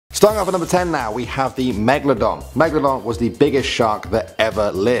Starting off at number 10 now, we have the Megalodon. Megalodon was the biggest shark that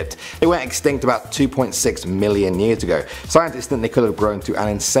ever lived. They went extinct about 2.6 million years ago. Scientists think they could have grown to an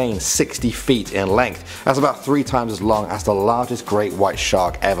insane 60 feet in length. That's about 3 times as long as the largest great white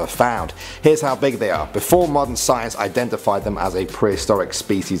shark ever found. Here's how big they are. Before modern science identified them as a prehistoric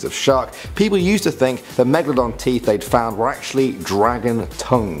species of shark, people used to think the Megalodon teeth they'd found were actually dragon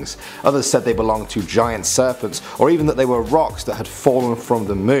tongues. Others said they belonged to giant serpents, or even that they were rocks that had fallen from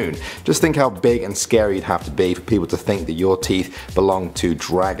the moon. Just think how big and scary you'd have to be for people to think that your teeth belonged to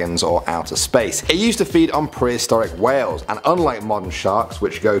dragons or outer space. It used to feed on prehistoric whales, and unlike modern sharks,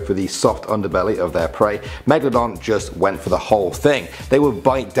 which go for the soft underbelly of their prey, Megalodon just went for the whole thing. They would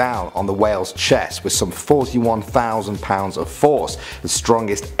bite down on the whale's chest with some 41,000 pounds of force, the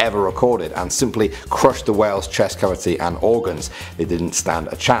strongest ever recorded, and simply crush the whale's chest cavity and organs. They didn't stand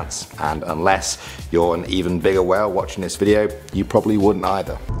a chance, and unless you're an even bigger whale watching this video, you probably wouldn't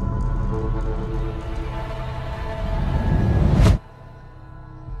either.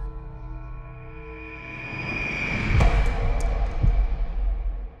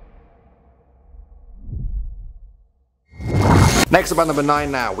 Next up at number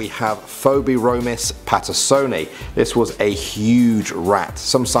 9 now, we have Phoberomys pattersoni. This was a huge rat.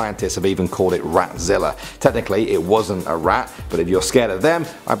 Some scientists have even called it Ratzilla. Technically it wasn't a rat, but if you're scared of them,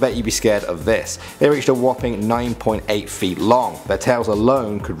 I bet you'd be scared of this. They reached a whopping 9.8 feet long. Their tails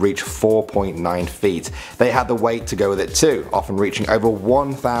alone could reach 4.9 feet. They had the weight to go with it too, often reaching over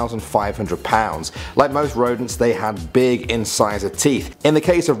 1,500 pounds. Like most rodents, they had big incisor teeth. In the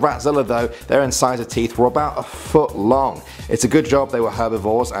case of Ratzilla though, their incisor teeth were about a foot long. It's a good job they were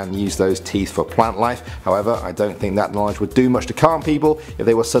herbivores and used those teeth for plant life. However, I don't think that knowledge would do much to calm people if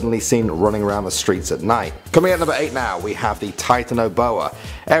they were suddenly seen running around the streets at night. Coming at number 8 now, we have the Titanoboa.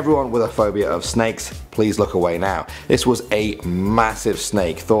 Everyone with a phobia of snakes, please look away now. This was a massive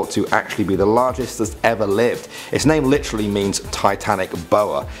snake, thought to actually be the largest that's ever lived. Its name literally means Titanic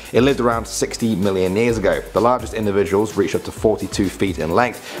boa. It lived around 60 million years ago. The largest individuals reached up to 42 feet in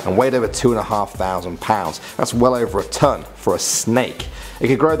length and weighed over 2,500 pounds. That's well over a ton for a snake. It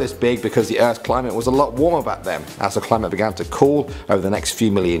could grow this big because the Earth's climate was a lot warmer back then. As the climate began to cool over the next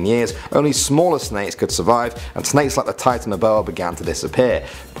few million years, only smaller snakes could survive, and snakes like the Titanoboa began to disappear.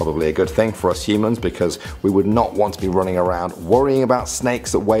 Probably a good thing for us humans, because we would not want to be running around worrying about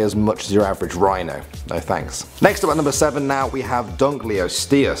snakes that weigh as much as your average rhino. No thanks. Next up at number 7 now, we have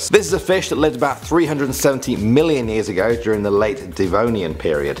Dunkleosteus. This is a fish that lived about 370 million years ago during the late Devonian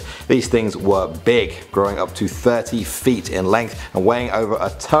period. These things were big, growing up to 30 feet in length and weighing over a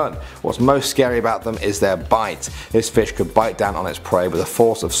ton. What's most scary about them is their bite. This fish could bite down on its prey with a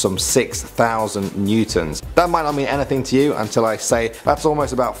force of some 6,000 newtons. That might not mean anything to you until I say that's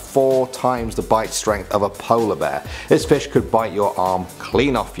almost about 4 times the bite strength of a polar bear. This fish could bite your arm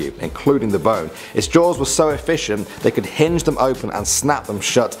clean off you, including the bone. Its jaws were so efficient they could hinge them open and snap them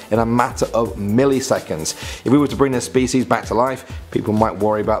shut in a matter of milliseconds. If we were to bring this species back to life, people might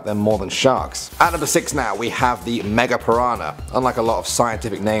worry about them more than sharks. At number 6 now, we have the Megapiranha. Unlike a lot of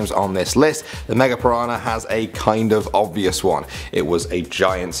scientific names on this list, the Megapiranha has a kind of obvious one. It was a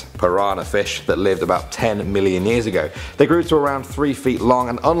giant piranha fish that lived about 10 million years ago. They grew to around 3 feet long,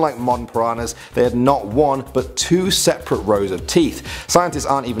 and unlike modern piranhas, they had not 1 but 2 separate rows of teeth. Scientists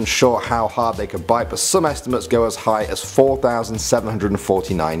aren't even sure how hard they could bite, but some estimates go as high as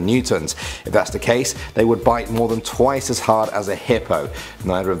 4,749 newtons. If that's the case, they would bite more than twice as hard as a hippo.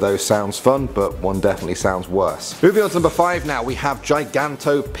 Neither of those sounds fun, but one definitely sounds worse. Moving on to number 5 now, we have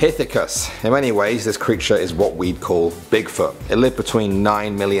Gigantopithecus. In many ways, this creature is what we'd call Bigfoot. It lived between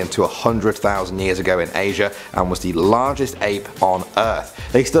 9 million to 100,000 years ago in Asia and was the largest ape on Earth.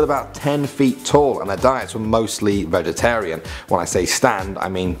 They stood about 10 feet tall and their diets were mostly vegetarian. When I say stand, I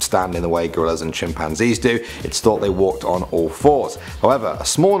mean stand in the way gorillas and chimpanzees do. It's thought they walked on all 4s. However, a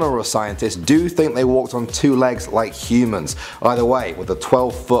small number of scientists do think they walked on 2 legs like humans. Either way, with a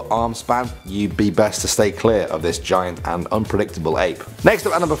 12-foot arm span, you'd be best to stay clear of this giant and unpredictable ape. Next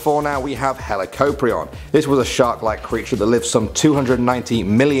up at number 4 now, we have Helicoprion. This was a shark-like creature that lived some 290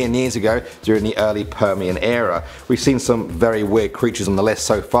 million years ago during the early Permian era. We've seen some very weird creatures on the list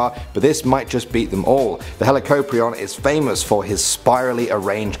so far, but this might just beat them all. The Helicoprion is famous for his spirally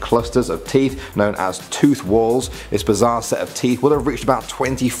arranged clusters of teeth known as tooth walls. This bizarre set of teeth would have reached about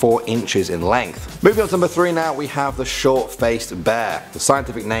 24 inches in length. Moving on to number 3 now, we have the short-faced bear. The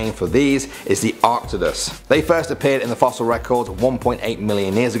scientific name for these is the Arctodus. They first appeared in the fossil record 1.8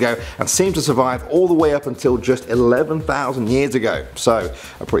 million years ago and seemed to survive all the way up until just 11,000 years ago. So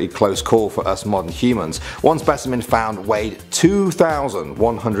a pretty close call for us modern humans. One specimen found weighed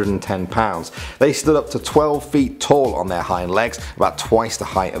 2,110 pounds. They stood up to 12 feet tall on their hind legs, about twice the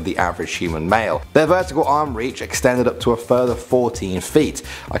height of the average human male. Their vertical arm reach extended up to a further 14 feet.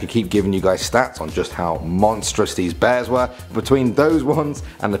 I could keep giving you guys stats on just how monstrous these bears were. Between those ones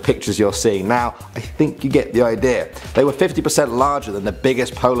and the pictures you're seeing now, I think you get the idea. They were 50% larger than the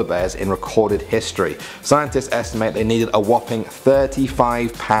biggest polar bears in recorded history. Scientists estimate they needed a whopping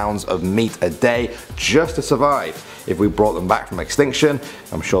 35 pounds of meat a day just to survive. If we brought them back from extinction,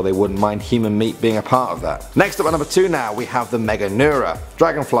 I'm sure they wouldn't mind human meat being a part of that. Next up at number 2 now, we have the Meganeura.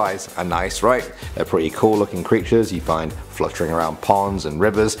 Dragonflies are nice, right? They're pretty cool looking creatures you find fluttering around ponds and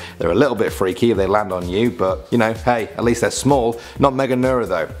rivers. They're a little bit freaky if they land on you, but you know, hey, at least they're small. Not Meganeura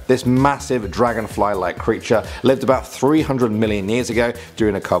though. This massive dragonfly-like creature lived about 300 million years ago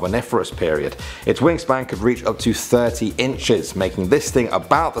during the Carboniferous period. Its wingspan could reach up to 30 inches, making this thing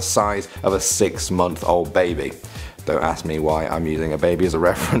about the size of a 6-month-old baby. Don't ask me why I'm using a baby as a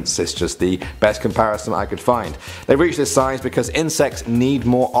reference, it's just the best comparison I could find. They reach this size because insects need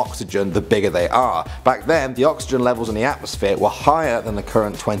more oxygen the bigger they are. Back then, the oxygen levels in the atmosphere were higher than the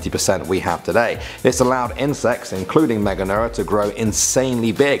current 20% we have today. This allowed insects, including Meganeura, to grow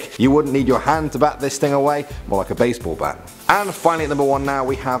insanely big. You wouldn't need your hand to bat this thing away, more like a baseball bat. And finally at number 1 now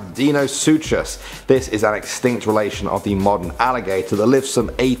we have Deinosuchus. This is an extinct relation of the modern alligator that lived some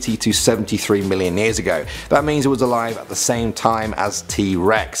 80 to 73 million years ago. That means it was alive at the same time as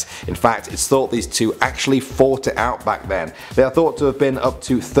T-Rex. In fact, it's thought these two actually fought it out back then. They are thought to have been up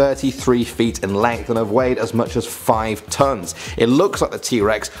to 33 feet in length and have weighed as much as 5 tons. It looks like the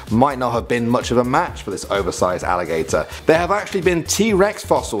T-Rex might not have been much of a match for this oversized alligator. There have actually been T-Rex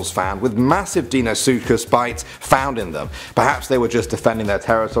fossils found with massive Deinosuchus bites found in them. Perhaps they were just defending their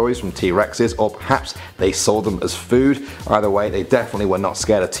territories from T-Rexes, or perhaps they saw them as food. Either way, they definitely were not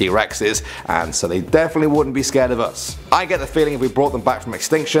scared of T-Rexes, and so they definitely wouldn't be scared of us. I get the feeling if we brought them back from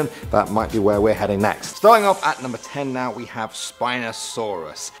extinction, that might be where we're heading next. Starting off at number 10 now, we have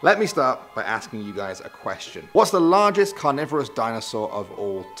Spinosaurus. Let me start by asking you guys a question. What's the largest carnivorous dinosaur of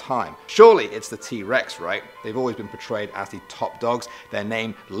all time? Surely it's the T-Rex, right? They've always been portrayed as the top dogs. Their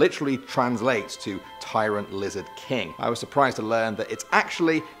name literally translates to Tyrant Lizard King. I was surprised to learn that it's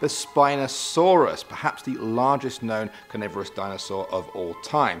actually the Spinosaurus, perhaps the largest known carnivorous dinosaur of all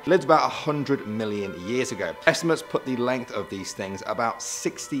time. It lived about 100 million years ago. Estimates put the length of these things about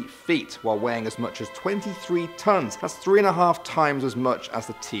 60 feet while weighing as much as 23 tons. That's 3.5 times as much as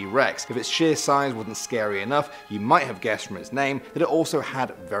the T-Rex. If its sheer size wasn't scary enough, you might have guessed from its name that it also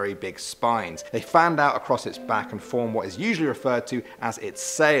had very big spines. They fanned out across its back and formed what is usually referred to as its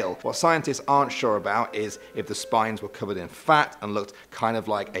sail. What scientists aren't sure about is if the spines were covered in fat and looked kind of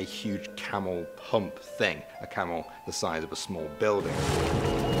like a huge camel hump thing, a camel the size of a small building.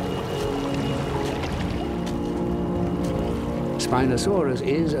 Spinosaurus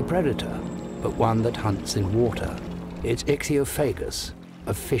is a predator, but one that hunts in water. It's Ichthyophagous,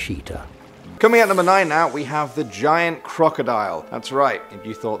 a fish eater. Coming at number 9 now, we have the giant crocodile. That's right, if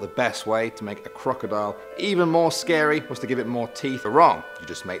you thought the best way to make a crocodile even more scary was to give it more teeth, you're wrong. You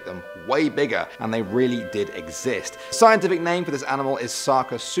just make them way bigger, and they really did exist. The scientific name for this animal is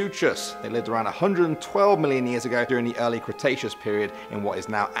Sarcosuchus. They lived around 112 million years ago during the early Cretaceous period in what is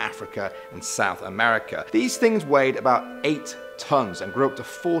now Africa and South America. These things weighed about 8 tons and grew up to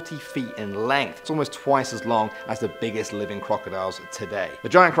 40 feet in length. It's almost twice as long as the biggest living crocodiles today. The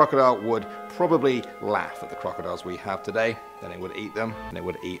giant crocodile would probably laugh at the crocodiles we have today, then it would eat them, and it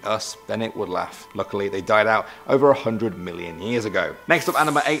would eat us, then it would laugh. Luckily, they died out over 100 million years ago. Next up at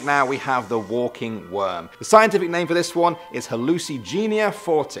number 8 now, we have the walking worm. The scientific name for this one is Hallucigenia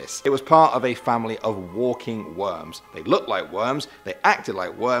fortis. It was part of a family of walking worms. They looked like worms, they acted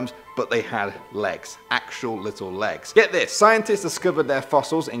like worms, but they had legs, actual little legs. Get this, scientists discovered their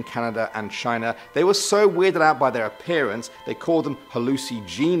fossils in Canada and China. They were so weirded out by their appearance, they called them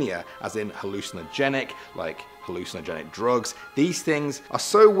hallucigenia, as in hallucinogenic, like hallucinogenic drugs. These things are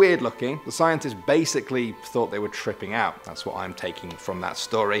so weird looking, the scientists basically thought they were tripping out. That's what I'm taking from that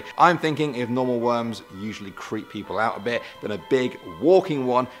story. I'm thinking if normal worms usually creep people out a bit, then a big walking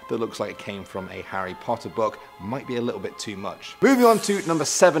one that looks like it came from a Harry Potter book might be a little bit too much. Moving on to number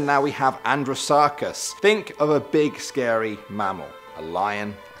 7 now, we have Androsarchus. Think of a big scary mammal. A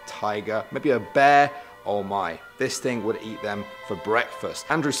lion, a tiger, maybe a bear. Oh my. this thing would eat them for breakfast.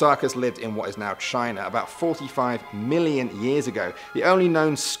 Andrewsarchus lived in what is now China about 45 million years ago. The only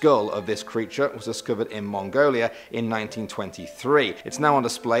known skull of this creature was discovered in Mongolia in 1923. It's now on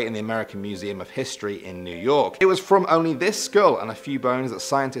display in the American Museum of History in New York. It was from only this skull and a few bones that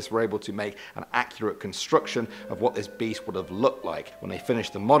scientists were able to make an accurate construction of what this beast would have looked like. When they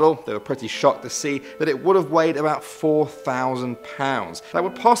finished the model, they were pretty shocked to see that it would have weighed about 4,000 pounds. That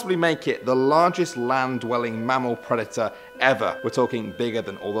would possibly make it the largest land-dwelling mammal predator ever. We're talking bigger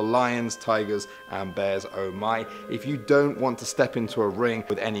than all the lions, tigers, and bears, oh my. If you don't want to step into a ring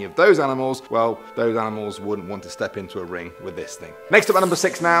with any of those animals, well, those animals wouldn't want to step into a ring with this thing. Next up at number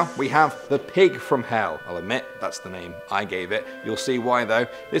 6 now, we have the pig from hell. I'll admit, that's the name I gave it. You'll see why though.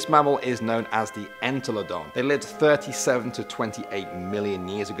 This mammal is known as the Entelodon. They lived 37 to 28 million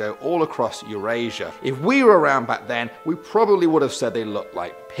years ago all across Eurasia. If we were around back then, we probably would have said they looked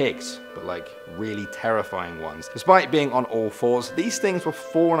like pigs, but like really terrifying ones. Despite being on all fours, these things were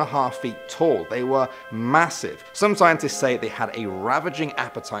 4.5 feet tall. They were massive. Some scientists say they had a ravaging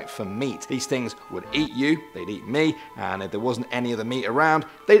appetite for meat. These things would eat you, they'd eat me, and if there wasn't any other meat around,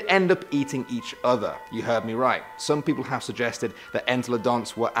 they'd end up eating each other. You heard me right. Some people have suggested that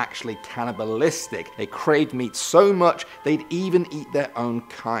entelodonts were actually cannibalistic. They craved meat so much they'd even eat their own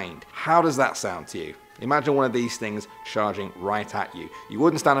kind. How does that sound to you? Imagine one of these things charging right at you. You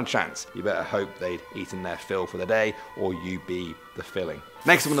wouldn't stand a chance. You better hope they'd eaten their fill for the day, or you be the filling.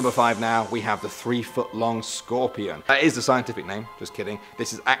 Next up at number 5 now, we have the 3-foot-long scorpion. That is the scientific name, just kidding.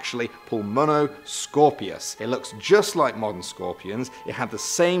 This is actually Pulmonoscorpius. It looks just like modern scorpions. It had the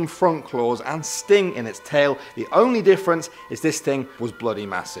same front claws and sting in its tail. The only difference is this thing was bloody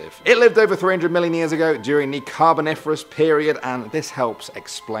massive. It lived over 300 million years ago during the Carboniferous period, and this helps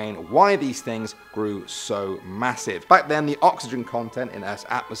explain why these things grew so massive. Back then, the oxygen content in Earth's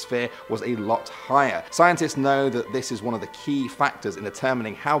atmosphere was a lot higher. Scientists know that this is one of the key factors in determining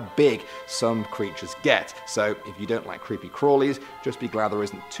how big some creatures get. So if you don't like creepy crawlies, just be glad there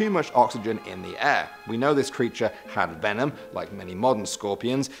isn't too much oxygen in the air. We know this creature had venom, like many modern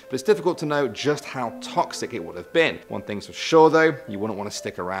scorpions, but it's difficult to know just how toxic it would have been. One thing's for sure though, you wouldn't want to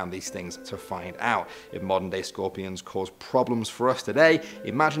stick around these things to find out. If modern day scorpions cause problems for us today,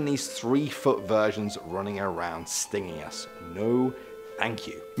 imagine these 3-foot versions running around stinging us. No thank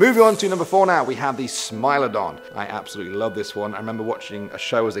you. Moving on to number 4 now, we have the Smilodon. I absolutely love this one. I remember watching a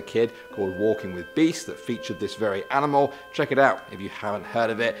show as a kid called Walking with Beasts that featured this very animal. Check it out if you haven't heard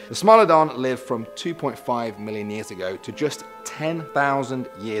of it. The Smilodon lived from 2.5 million years ago to just 10,000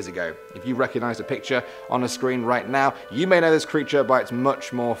 years ago. If you recognize the picture on the screen right now, you may know this creature by its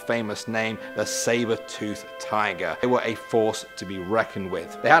much more famous name, the saber-toothed tiger. They were a force to be reckoned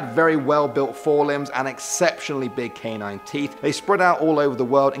with. They had very well-built forelimbs and exceptionally big canine teeth. They spread out all over the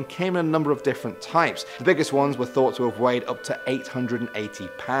world and came in a number of different types. The biggest ones were thought to have weighed up to 880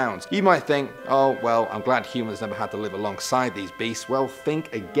 pounds. You might think, oh well, I'm glad humans never had to live alongside these beasts. Well,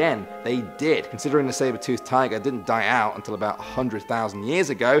 think again, they did. Considering the saber-toothed tiger didn't die out until about 100,000 years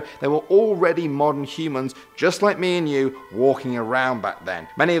ago, there were already modern humans, just like me and you, walking around back then.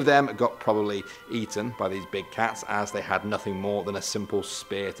 Many of them got probably eaten by these big cats as they had nothing more than a simple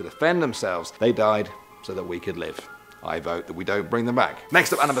spear to defend themselves. They died so that we could live. I vote that we don't bring them back.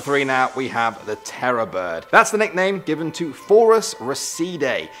 Next up at number 3 now, we have the terror bird. That's the nickname given to Phorus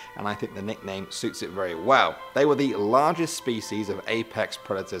racidae, and I think the nickname suits it very well. They were the largest species of apex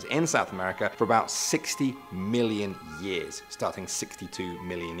predators in South America for about 60 million years, starting 62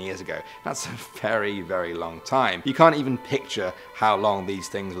 million years ago. That's a very, very long time. You can't even picture how long these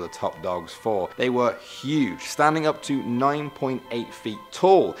things were the top dogs for. They were huge, standing up to 9.8 feet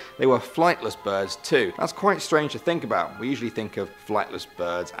tall. They were flightless birds too. That's quite strange to think about. We usually think of flightless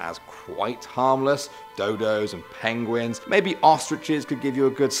birds as quite harmless. Dodos and penguins. Maybe ostriches could give you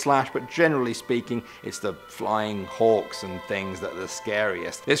a good slash, but generally speaking, it's the flying hawks and things that are the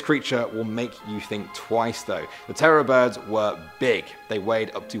scariest. This creature will make you think twice though. The terror birds were big. They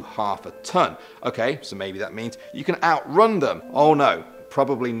weighed up to ½ a ton. Okay, so maybe that means you can outrun them. Oh no.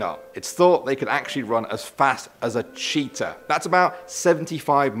 Probably not. It's thought they could actually run as fast as a cheetah. That's about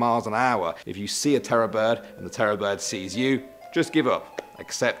 75 miles an hour. If you see a terror bird and the terror bird sees you, just give up.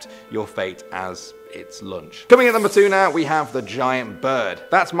 Accept your fate as its lunch. Coming at number 2 now, we have the giant bird.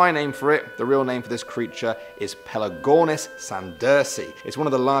 That's my name for it. The real name for this creature is Pelagornis sandersi. It's one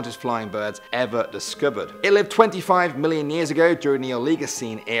of the largest flying birds ever discovered. It lived 25 million years ago during the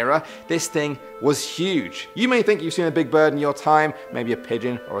Oligocene era. This thing was huge. You may think you've seen a big bird in your time, maybe a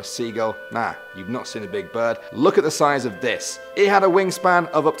pigeon or a seagull. Nah, you've not seen a big bird. Look at the size of this. It had a wingspan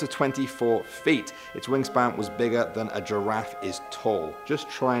of up to 24 feet. Its wingspan was bigger than a giraffe is tall. Just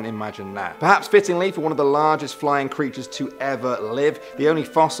try and imagine that. Perhaps fittingly, Interestingly, for one of the largest flying creatures to ever live, the only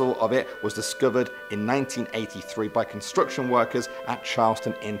fossil of it was discovered in 1983 by construction workers at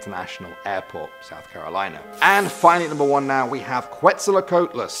Charleston International Airport, South Carolina. And finally, at number 1 now, we have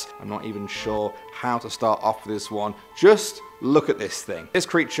Quetzalcoatlus. I'm not even sure how to start off with this one. Just look at this thing. This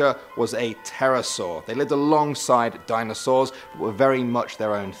creature was a pterosaur. They lived alongside dinosaurs, but were very much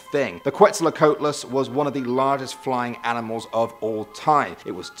their own thing. The Quetzalcoatlus was one of the largest flying animals of all time.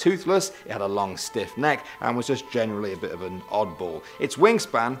 It was toothless, it had a long stiff neck, and was just generally a bit of an oddball. Its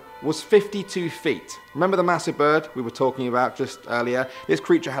wingspan was 52 feet. Remember the massive bird we were talking about just earlier? This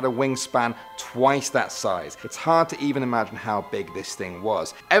creature had a wingspan twice that size. It's hard to even imagine how big this thing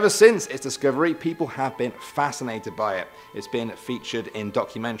was. Ever since its discovery, people have been fascinated by it. It's been featured in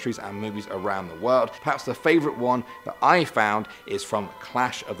documentaries and movies around the world. Perhaps the favorite one that I found is from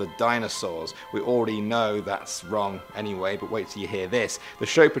Clash of the Dinosaurs. We already know that's wrong anyway, but wait till you hear this. The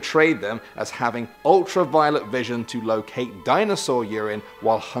show portrayed them as having ultraviolet vision to locate dinosaur urine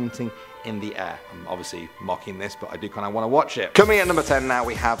while hunting in the air. I'm obviously mocking this, but I do kind of want to watch it. Coming at number 10 now,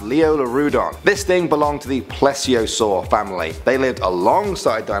 we have Leolorudon. This thing belonged to the Plesiosaur family. They lived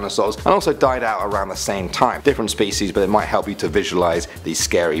alongside dinosaurs and also died out around the same time. Different species, but it might help you to visualize these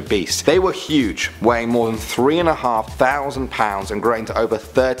scary beasts. They were huge, weighing more than 3,500 pounds and growing to over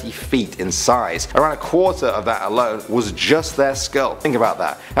 30 feet in size. Around a quarter of that alone was just their skull. Think about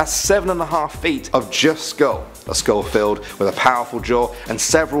that. That's 7.5 feet of just skull. A skull filled with a powerful jaw and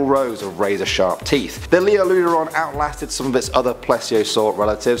several rows of razor-sharp teeth. The Leolorudon outlasted some of its other plesiosaur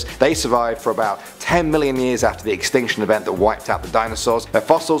relatives. They survived for about 10 million years after the extinction event that wiped out the dinosaurs. Their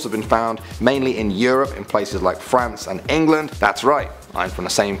fossils have been found mainly in Europe, in places like France and England. That's right, I'm from the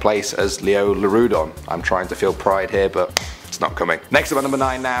same place as Leolorudon. I'm trying to feel pride here, but it's not coming. Next up at number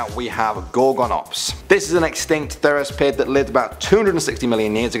 9 now, we have Gorgonops. This is an extinct therospid that lived about 260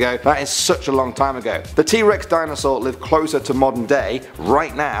 million years ago. That is such a long time ago. The T-Rex dinosaur lived closer to modern day,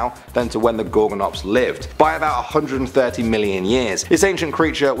 right now, than to when the Gorgonops lived, by about 130 million years. This ancient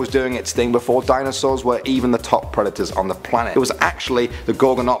creature was doing its thing before dinosaurs were even the top predators on the planet. It was actually the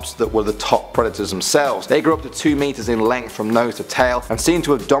Gorgonops that were the top predators themselves. They grew up to 2 meters in length from nose to tail and seemed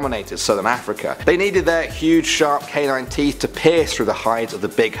to have dominated southern Africa. They needed their huge sharp canine teeth to pierce through the hides of the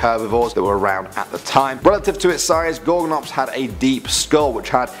big herbivores that were around at the time. Relative to its size, Gorgonops had a deep skull which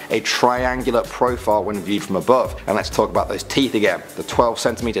had a triangular profile when viewed from above. And let's talk about those teeth again. The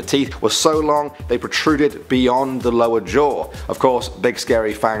 12cm teeth were so long they protruded beyond the lower jaw. Of course, big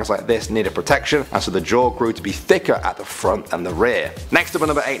scary fangs like this needed protection, and so the jaw grew to be thicker at the front and the rear. Next up at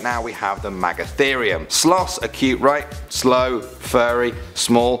number 8 now, we have the Megatherium. Sloths are cute, right? Slow, furry,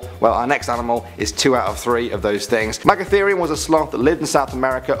 small. Well, our next animal is 2 out of 3 of those things. Megatherium was a sloth that lived in South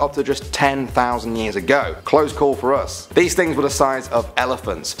America up to just 10,000 years ago. Close call for us. These things were the size of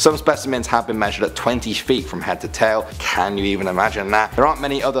elephants. Some specimens have been measured at 20 feet from head to tail. Can you even imagine that? There aren't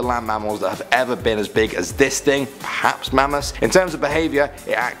many other land mammals that have ever been as big as this thing, perhaps mammoths. In terms of behavior,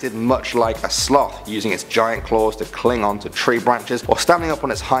 it acted much like a sloth, using its giant claws to cling onto tree branches or standing up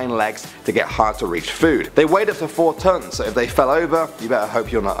on its hind legs to get hard to reach food. They weighed up to 4 tons, so if they fell over, you better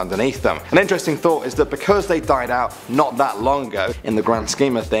hope you're not underneath them. An interesting thought is that because they died out not that long ago, in the grand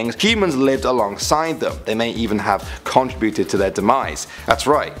scheme of things, humans lived alongside them. They may even have contributed to their demise. That's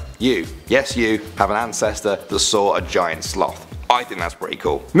right, you, yes you, have an ancestor that saw a giant sloth. I think that's pretty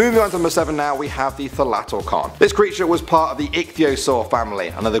cool. Moving on to number 7 now, we have the Thalatocon. This creature was part of the Ichthyosaur family,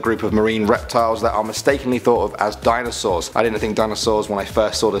 another group of marine reptiles that are mistakenly thought of as dinosaurs. I didn't think dinosaurs when I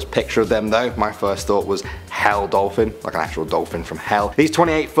first saw this picture of them though. My first thought was hell dolphin, like an actual dolphin from hell. These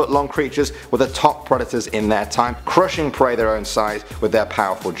 28-foot long creatures were the top predators in their time, crushing prey their own size with their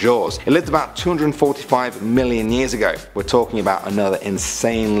powerful jaws. It lived about 245 million years ago. We're talking about another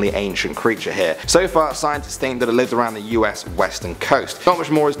insanely ancient creature here. So far, scientists think that it lived around the US western coast. Not much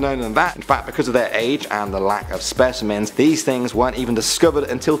more is known than that. In fact, because of their age and the lack of specimens, these things weren't even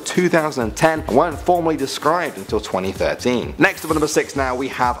discovered until 2010 and weren't formally described until 2013. Next up at number 6 now, we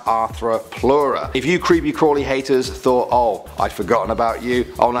have Arthropleura. If you creepy crawly haters thought, oh, I'd forgotten about you,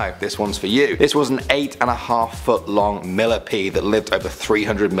 oh no, this one's for you. This was an 8.5 foot long millipede that lived over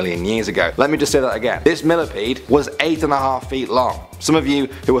 300 million years ago. Let me just say that again. This millipede was 8.5 feet long. Some of you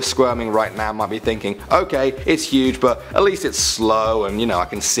who are squirming right now might be thinking, okay, it's huge, but at least it's slow and, you know, I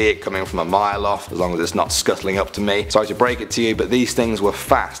can see it coming from a mile off as long as it's not scuttling up to me. Sorry to break it to you, but these things were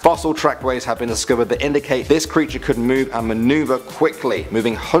fast. Fossil trackways have been discovered that indicate this creature could move and maneuver quickly,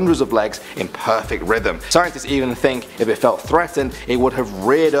 moving hundreds of legs in perfect rhythm. Scientists even think if it felt threatened, it would have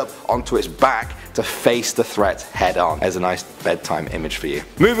reared up onto its back, to face the threat head on. There's a nice bedtime image for you.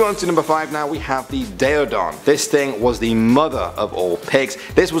 Moving on to number 5 now, we have the Daeodon. This thing was the mother of all pigs.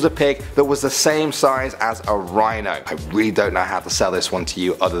 This was a pig that was the same size as a rhino. I really don't know how to sell this one to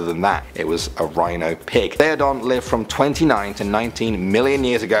you other than that. It was a rhino pig. Daeodon lived from 29 to 19 million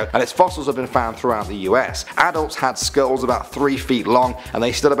years ago, and its fossils have been found throughout the US. Adults had skulls about 3 feet long, and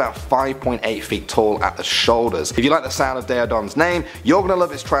they stood about 5.8 feet tall at the shoulders. If you like the sound of Daeodon's name, you're gonna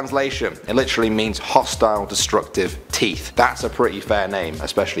love its translation. It literally means hostile, destructive teeth. That's a pretty fair name,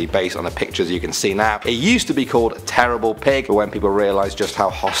 especially based on the pictures you can see now. It used to be called Terrible Pig, but when people realized just how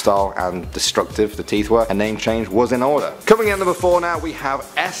hostile and destructive the teeth were, a name change was in order. Coming in at number 4 now, we have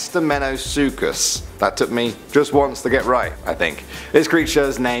Estamenosuchus. That took me just once to get right, I think. This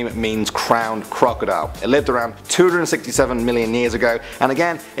creature's name means crowned crocodile. It lived around 267 million years ago, and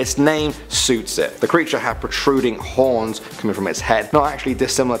again, its name suits it. The creature had protruding horns coming from its head, not actually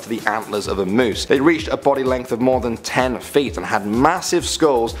dissimilar to the antlers of a moose. They reached a body length of more than 10 feet and had massive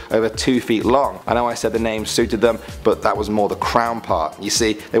skulls over 2 feet long. I know I said the name suited them, but that was more the crown part. You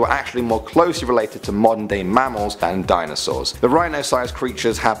see, they were actually more closely related to modern day mammals than dinosaurs. The rhino-sized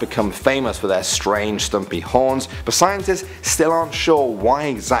creatures have become famous for their strange stumpy horns, but scientists still aren't sure why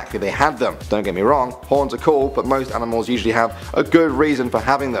exactly they had them. Don't get me wrong, horns are cool, but most animals usually have a good reason for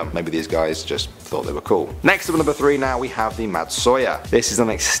having them. Maybe these guys just thought they were cool. Next up at number 3 now, we have the Matsuya. This is an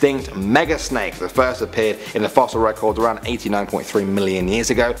extinct mega snake that first appeared in the fossil records around 89.3 million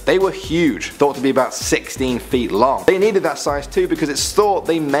years ago. They were huge, thought to be about 16 feet long. They needed that size too because it's thought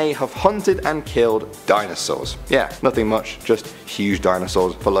they may have hunted and killed dinosaurs. Yeah, nothing much, just huge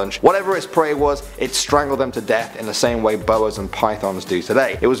dinosaurs for lunch. Whatever its prey was, it strangled them to death in the same way boas and pythons do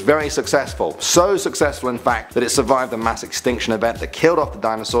today. It was very successful, so successful in fact that it survived the mass extinction event that killed off the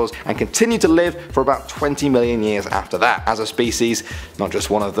dinosaurs and continued to live for about 20 million years after that. As a species, not just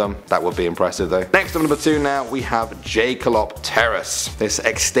one of them. That would be impressive though. Next up number 2 now, we have Jaekelopterus. This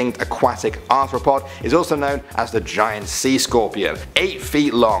extinct aquatic arthropod is also known as the giant sea scorpion. 8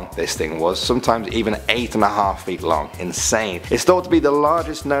 feet long this thing was, sometimes even 8.5 feet long. Insane. It's thought to be the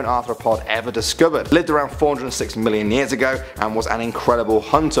largest known arthropod ever discovered. Lived around 406 million years ago and was an incredible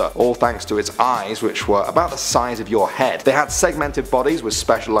hunter, all thanks to its eyes, which were about the size of your head. They had segmented bodies with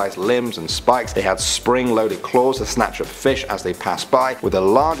specialized limbs and spikes. They had spring-loaded claws to snatch up fish as they passed by, with the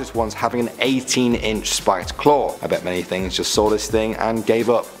largest ones having an 18-inch spiked claw. I bet many things just saw this thing and gave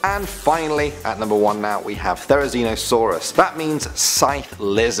up. And finally, at number 1 now, we have Therizinosaurus. That means scythe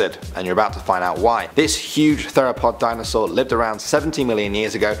lizard, and you're about to find out why. This huge theropod dinosaur lived around 70 million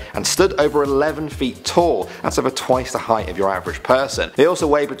years ago and stood over 11 feet tall. That's over twice the height of your average person. They also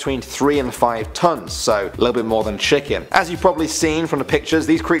weigh between 3 and 5 tons, so a little bit more than chicken. As you've probably seen from the pictures,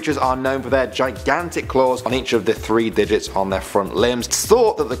 these creatures are known for their gigantic claws on each of the 3 digits on their front limbs. It's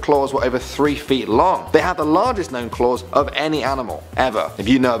thought that the claws were over 3 feet long. They had the largest known claws of any animal ever. If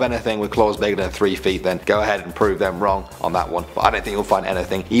you know of anything with claws bigger than 3 feet, then go ahead and prove them wrong on that one, but I don't think you'll find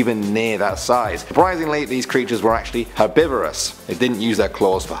anything even near that size. Surprisingly, these creatures were actually herbivorous. They didn't use their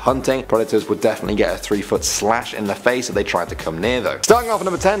claws for hunting. Predators would definitely get a 3-foot slash in the face if they tried to come near though. Starting off at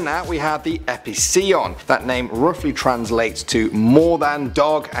number 10 now, we have the Epicyon. That name roughly translates to more than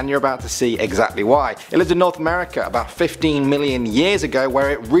dog, and you're about to see exactly why. It lived in North America about 15 million years ago,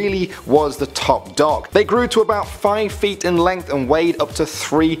 where it really was the top dog. They grew to about 5 feet in length and weighed up to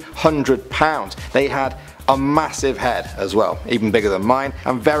 300 pounds. They had a massive head as well, even bigger than mine,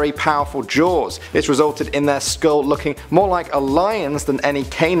 and very powerful jaws. This resulted in their skull looking more like a lion's than any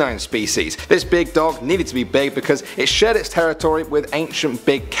canine species. This big dog needed to be big because it shared its territory with ancient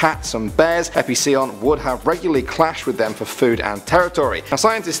big cats and bears. Epicyon would have regularly clashed with them for food and territory. Now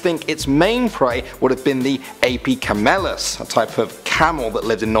scientists think its main prey would have been the Apicamelus, a type of camel that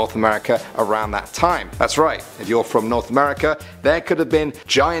lived in North America around that time. That's right, if you're from North America, there could have been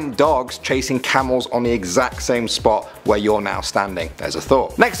giant dogs chasing camels on the exact same spot where you're now standing. There's a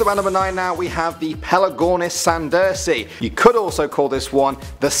thought. Next up at number 9 now, we have the Pelagornis sandersi. You could also call this one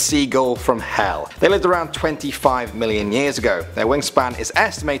the seagull from hell. They lived around 25 million years ago. Their wingspan is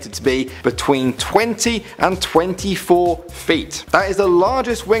estimated to be between 20 and 24 feet. That is the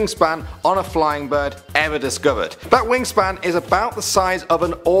largest wingspan on a flying bird ever discovered. That wingspan is about the size of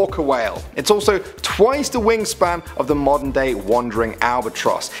an orca whale. It's also twice the wingspan of the modern day wandering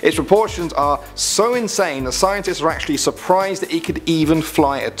albatross. Its proportions are so insane that scientists are actually actually surprised that it could even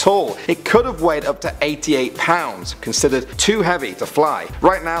fly at all. It could have weighed up to 88 pounds, considered too heavy to fly.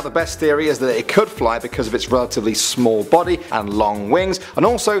 Right now the best theory is that it could fly because of its relatively small body and long wings, and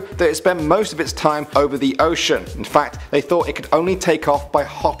also that it spent most of its time over the ocean. In fact, they thought it could only take off by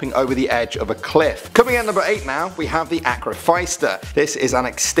hopping over the edge of a cliff. Coming in number 8 now, we have the Acrophysta. This is an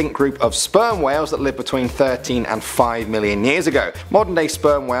extinct group of sperm whales that lived between 13 and 5 million years ago. Modern day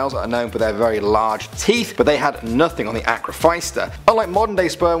sperm whales are known for their very large teeth, but they had nothing on the Acrophysta. Unlike modern day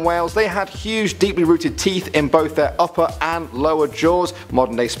sperm whales, they had huge, deeply rooted teeth in both their upper and lower jaws.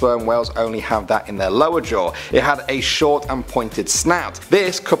 Modern day sperm whales only have that in their lower jaw. It had a short and pointed snout.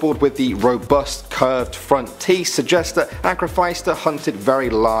 This, coupled with the robust curved front teeth, suggests that Acrophysta hunted very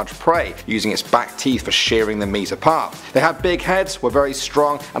large prey, using its back teeth for shearing the meat apart. They had big heads, were very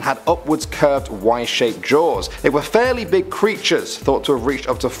strong, and had upwards curved Y-shaped jaws. They were fairly big creatures, thought to have reached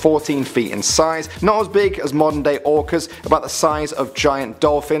up to 14 feet in size, not as big as modern day orcas, about the size of giant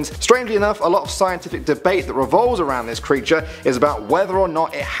dolphins. Strangely enough, a lot of scientific debate that revolves around this creature is about whether or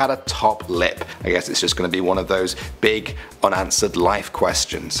not it had a top lip. I guess it's just going to be one of those big unanswered life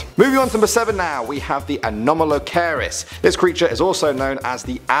questions. Moving on to number 7 now, we have the Anomalocaris. This creature is also known as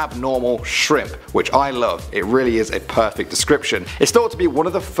the abnormal shrimp, which I love. It really is a perfect description. It's thought to be one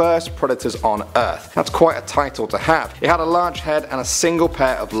of the first predators on Earth. That's quite a title to have. It had a large head and a single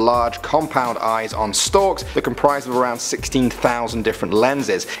pair of large compound eyes on stalks that comprised of around 16,000 different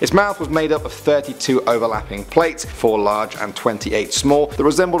lenses. Its mouth was made up of 32 overlapping plates, 4 large and 28 small, that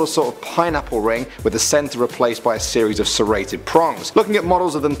resembled a sort of pineapple ring with the center replaced by a series of serrated prongs. Looking at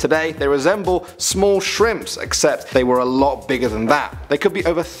models of them today, they resemble small shrimps, except they were a lot bigger than that. They could be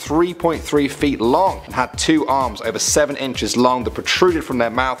over 3.3 feet long and had 2 arms over 7 inches long that protruded from their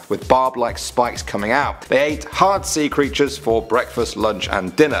mouth with barb-like spikes coming out. They ate hard sea creatures for breakfast, lunch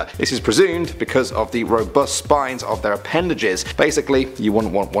and dinner. This is presumed because of the robust spines of their appendages. Basically, you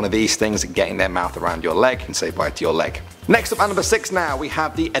wouldn't want one of these things getting their mouth around your leg and say bye to your leg. Next up at number 6 now, we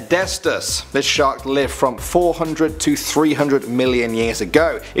have the Edestus. This shark lived from 400 to 300 million years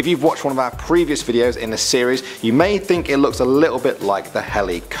ago. If you've watched one of our previous videos in this series, you may think it looks a little bit like the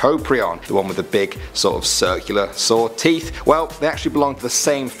Helicoprion, the one with the big sort of circular saw teeth. Well, they actually belong to the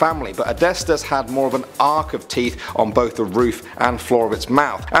same family, but Edestus had more of an arc of teeth on both the roof and floor of its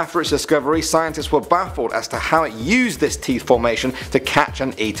mouth. After its discovery, scientists were baffled as to how it used this teeth formation to catch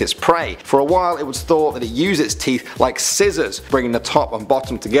and eat its prey. For a while, it was thought that it used its teeth like scissors, bringing the top and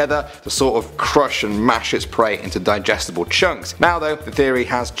bottom together to sort of crush and mash its prey into digestible chunks. Now though, the theory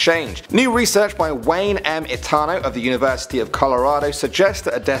has changed. New research by Wayne M. Itano of the University of Colorado suggests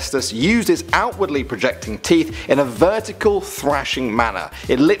that Edestus used its outwardly projecting teeth in a vertical thrashing manner.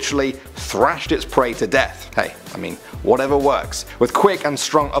 It literally thrashed its prey to death. Hey, I mean, whatever works. With quick and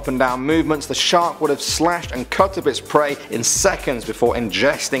strong up and down movements, the shark would have slashed and cut up its prey in seconds before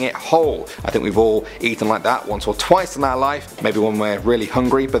ingesting it whole. I think we've all eaten like that once or twice in our life, maybe when we're really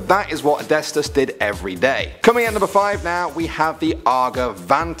hungry, but that is what Edestus did every day. Coming in number 5 now, we have the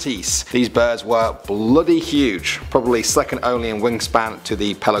Argovantes. These birds were bloody huge, probably second only in wingspan to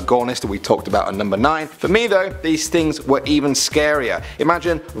the Pelagornis that we talked about at number 9. For me though, these things were even scarier.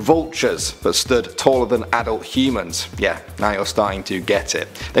 Imagine vultures that stood taller than adult humans. Yeah, now you're starting to get it.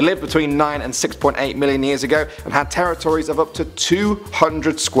 They lived between 9 and 6.8 million years ago and had territories of up to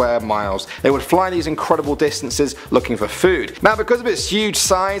 200 square miles. They would fly these incredible distances looking for food. Now because of its huge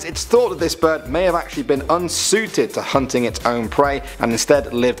size, it's thought that this bird may have actually been unsuited to hunting its own prey and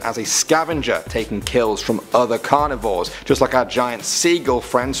instead lived as a scavenger, taking kills from other carnivores. Just like our giant seagull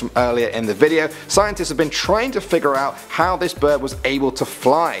friends from earlier in the video, scientists have been trying to figure out how this bird was able to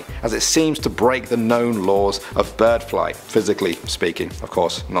fly, as it seems to break the known laws of bird flight, physically speaking. Of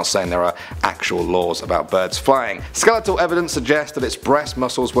course, I'm not saying there are actual laws about birds flying. Skeletal evidence suggests that its breast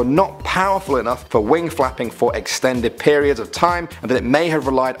muscles were not powerful enough for wing flapping for extended periods of time, and that it may have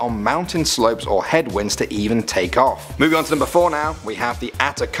relied on mountain slopes or headwinds to even take off. Moving on to number 4 now, we have the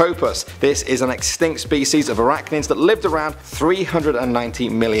Atacopus. This is an extinct species of arachnids that lived around 390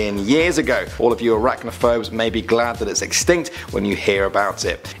 million years ago. All of you arachnophobes may be glad that it's extinct when you hear about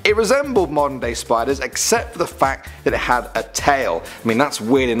it. It resembled modern day spiders except for the fact that it had a tail. I mean, that's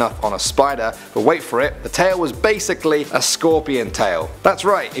weird enough on a spider, but wait for it, the tail was basically a scorpion tail. That's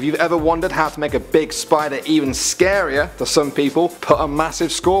right, if you've ever wondered how to make a big spider even scarier, scarier to some people, put a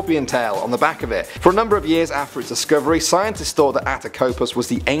massive scorpion tail on the back of it. For a number of years after its discovery, scientists thought that Atacopus was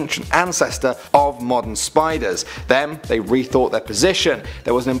the ancient ancestor of modern spiders. Then they rethought their position.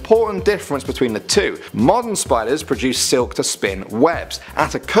 There was an important difference between the two. Modern spiders produce silk to spin webs.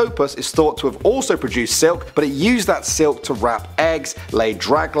 Atacopus is thought to have also produced silk, but it used that silk to wrap eggs, lay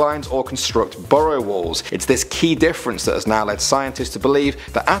drag lines, or construct burrow walls. It's this key difference that has now led scientists to believe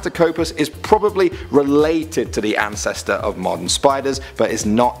that Atacopus is probably related to the ancestor of modern spiders, but is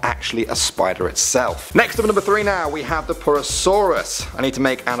not actually a spider itself. Next up at number 3 now, we have the Purosaurus. I need to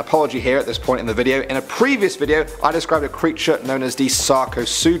make an apology here at this point in the video. In a previous video, I described a creature known as the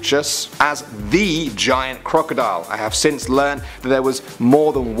Sarcosuchus as the giant crocodile. I have since learned that there was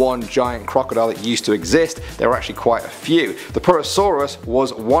more than one giant crocodile that used to exist. There were actually quite a few. The Purosaurus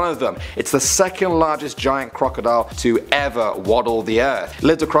was one of them. It's the second largest giant crocodile to ever waddle the earth. It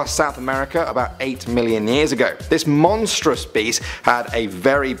lived across South America about 8 million years ago. This monstrous beast had a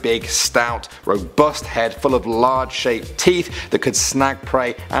very big, stout, robust head full of large shaped teeth that could snag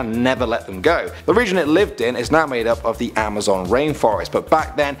prey and never let them go. The region it lived in is now made up of the Amazon rainforest, but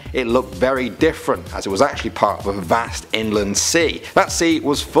back then it looked very different as it was actually part of a vast inland sea. That sea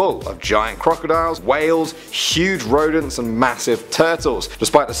was full of giant crocodiles, whales, huge rodents and massive turtles.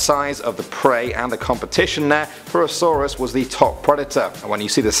 Despite the size of the prey and the competition there, Purosaurus was the top predator, and when you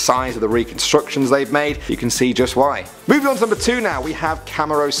see the size of the reconstructions they've made, you can see just why. Moving on to number 2 now, we have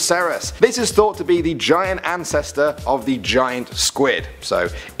Camarasaurus. This is thought to be the giant ancestor of the giant squid, so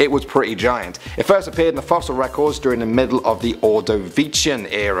it was pretty giant. It first appeared in the fossil records during the middle of the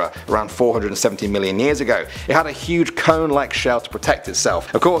Ordovician era, around 470 million years ago. It had a huge cone-like shell to protect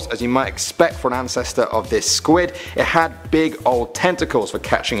itself. Of course, as you might expect for an ancestor of this squid, it had big old tentacles for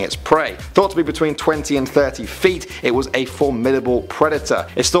catching its prey. Thought to be between 20 and 30 feet, it was a formidable predator.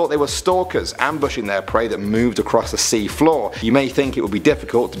 It's thought they were stalkers, ambushing their prey that moved across the sea floor. You may think it would be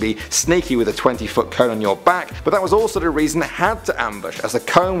difficult to be sneaky with a 20-foot cone on your back, but that was also the reason it had to ambush, as the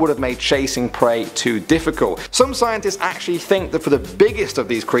cone would have made chasing prey too difficult. Some scientists actually think that for the biggest of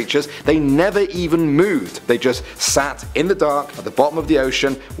these creatures, they never even moved. They just sat in the dark at the bottom of the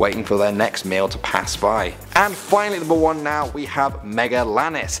ocean waiting for their next meal to pass by. And finally, number 1 now, we have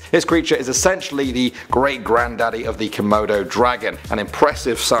Megalannis. This creature is essentially the great granddaddy of the Komodo dragon, an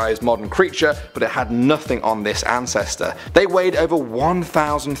impressive sized modern creature, but it had nothing on this ancestor. They weighed over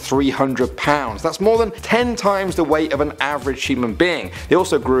 1,300 pounds. That's more than 10 times the weight of an average human being. They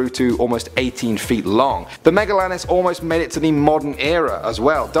also grew to almost 18 feet long. The Megalannis almost made it to the modern era as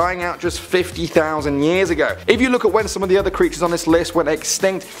well, dying out just 50,000 years ago. If you look at when some of the other creatures on this list went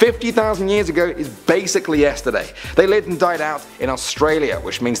extinct, 50,000 years ago is basically yesterday. They lived and died out in Australia,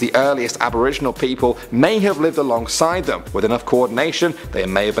 which means the earliest Aboriginal people may have lived alongside them. With enough coordination, they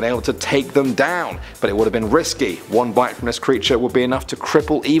may have been able to take them down, but it would have been risky. One bite from this creature would be enough to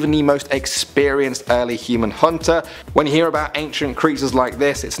cripple even the most experienced early human hunter. When you hear about ancient creatures like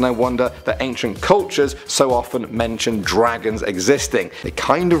this, it's no wonder that ancient cultures so often mention dragons existing. They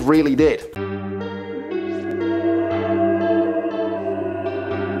kind of really did.